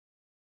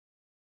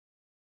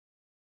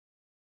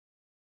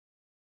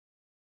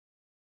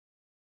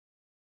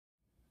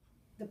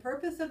The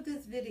purpose of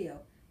this video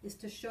is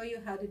to show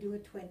you how to do a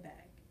twin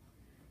bag.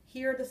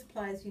 Here are the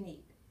supplies you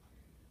need.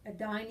 A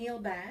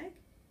dianeal bag,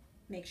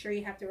 make sure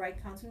you have the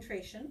right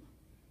concentration.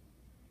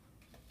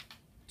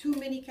 2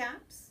 mini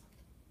caps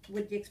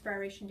with the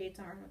expiration dates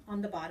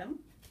on the bottom.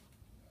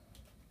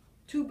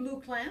 2 blue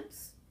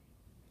clamps,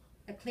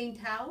 a clean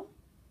towel,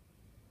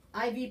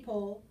 IV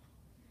pole,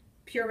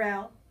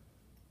 Purell,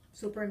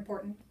 super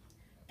important.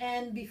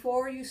 And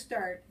before you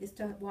start is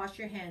to wash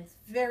your hands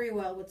very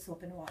well with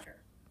soap and water.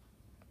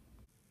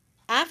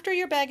 After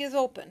your bag is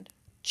opened,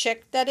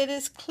 check that it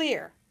is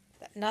clear,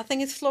 that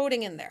nothing is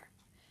floating in there.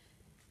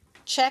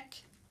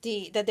 Check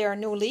that there are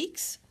no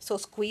leaks, so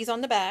squeeze on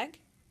the bag.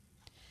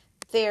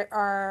 There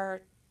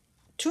are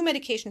 2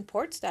 medication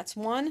ports, that's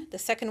one. The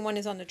second one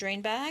is on the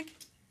drain bag.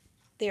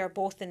 They are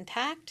both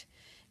intact.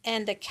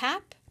 And the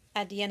cap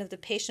at the end of the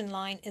patient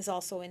line is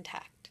also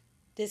intact.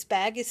 This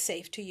bag is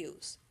safe to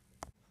use.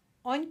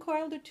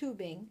 Uncoil the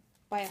tubing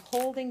by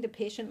holding the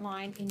patient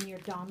line in your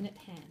dominant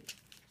hand.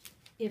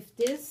 If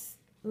this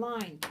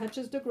line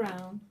touches the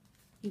ground,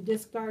 you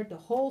discard the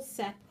whole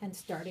set and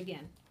start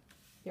again.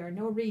 There are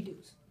no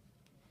redos.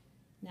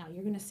 Now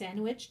you're going to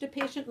sandwich the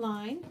patient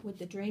line with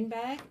the drain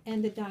bag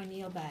and the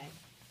dianeal bag,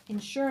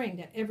 ensuring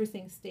that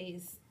everything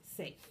stays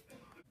safe.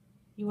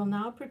 You will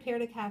now prepare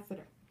the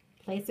catheter.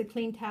 Place a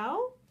clean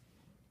towel,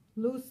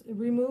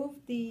 remove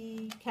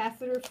the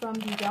catheter from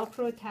the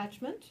Velcro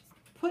attachment,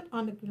 put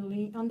on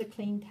the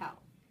clean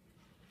towel.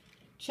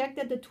 Check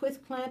that the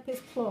twist clamp is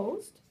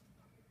closed.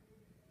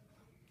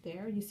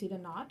 There, you see the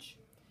notch.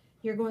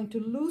 You're going to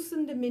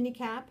loosen the mini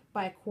cap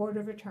by 1/4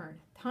 of a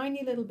turn,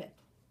 tiny little bit.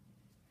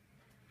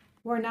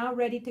 We're now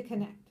ready to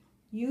connect.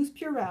 Use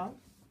Purell.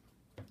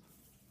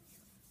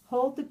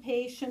 Hold the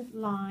patient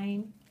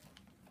line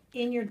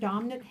in your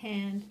dominant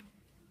hand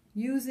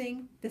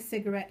using the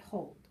cigarette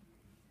hold.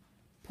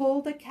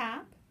 Pull the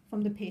cap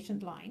from the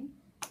patient line.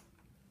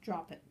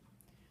 Drop it.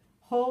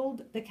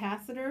 Hold the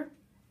catheter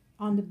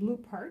on the blue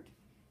part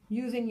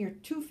using your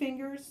 2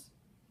 fingers.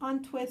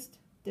 Untwist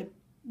the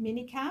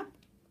mini cap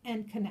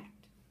and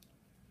connect.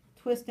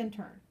 Twist and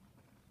turn.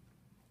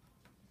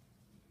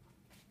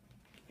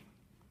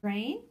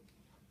 Drain.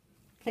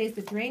 Place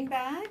the drain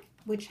bag,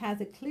 which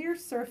has a clear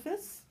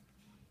surface,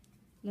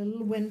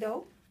 little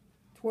window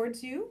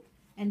towards you,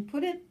 and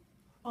put it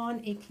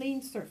on a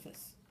clean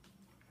surface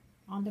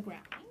on the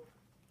ground.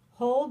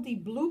 Hold the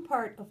blue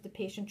part of the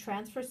patient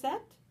transfer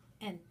set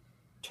and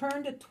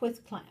turn the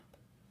twist clamp.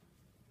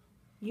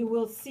 You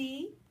will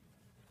see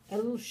a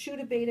little shoot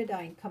of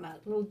betadine come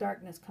out, a little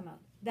darkness come out.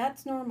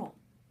 That's normal.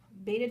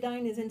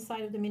 Betadine is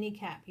inside of the mini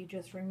cap you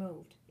just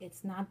removed.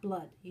 It's not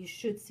blood. You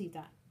should see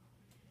that.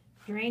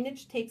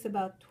 Drainage takes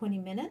about 20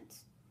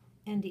 minutes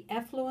and the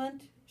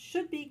effluent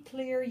should be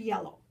clear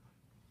yellow.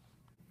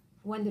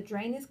 When the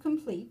drain is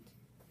complete,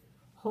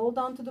 hold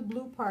on to the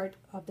blue part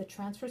of the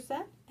transfer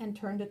set and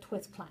turn the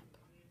twist clamp.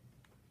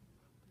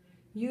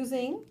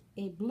 Using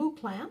a blue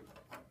clamp,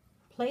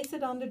 place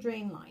it on the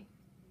drain line.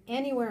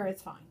 Anywhere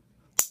is fine.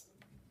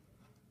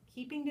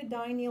 Keeping the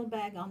dianeal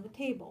bag on the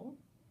table,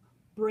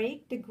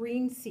 break the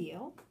green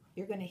seal.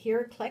 You're going to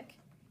hear a click.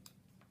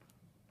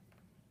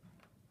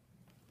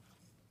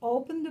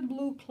 Open the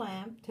blue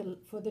clamp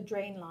for the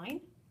drain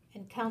line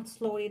and count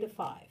slowly to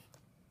 5.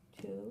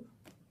 2,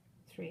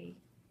 3,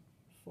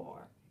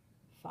 4,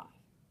 5.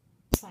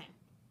 Clamp.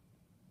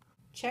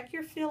 Check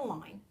your fill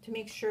line to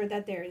make sure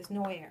that there is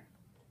no air.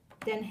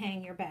 Then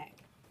hang your bag.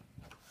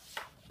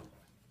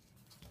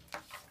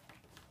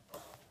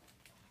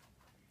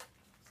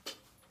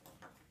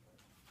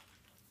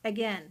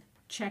 Again,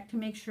 check to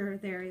make sure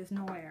there is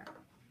no air.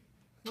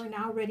 We're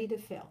now ready to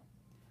fill.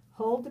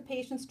 Hold the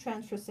patient's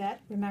transfer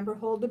set. Remember,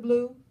 hold the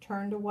blue,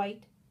 turn the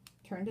white,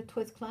 turn the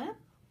twist clamp,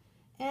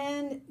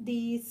 and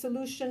the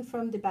solution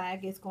from the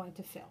bag is going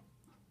to fill.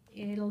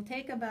 It'll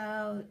take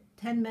about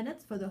 10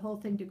 minutes for the whole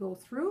thing to go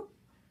through.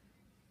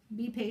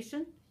 Be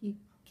patient. You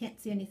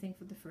can't see anything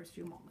for the first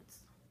few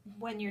moments.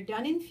 When you're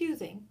done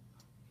infusing,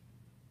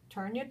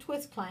 turn your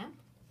twist clamp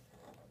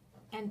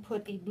and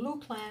put a blue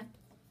clamp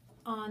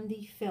on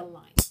the fill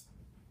line.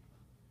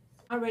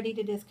 Now ready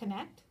to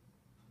disconnect.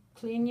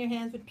 Clean your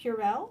hands with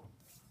Purell.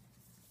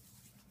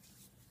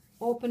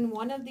 Open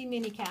one of the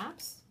mini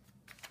caps,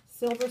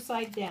 silver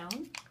side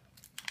down.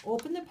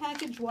 Open the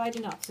package wide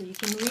enough so you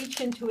can reach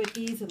into it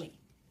easily.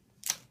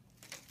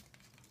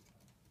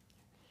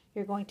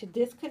 You're going to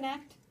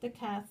disconnect the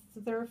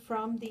catheter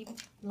from the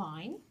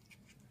line.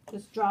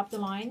 Just drop the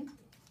line.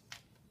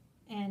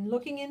 And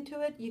looking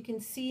into it, you can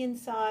see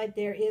inside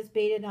there is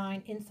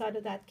betadine inside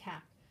of that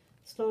cap.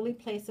 Slowly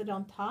place it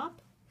on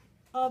top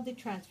of the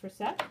transfer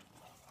set.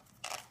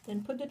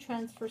 Then put the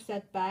transfer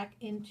set back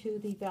into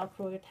the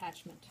Velcro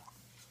attachment.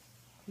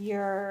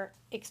 Your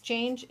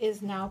exchange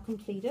is now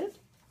completed,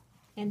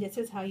 and this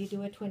is how you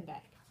do a twin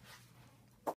bag.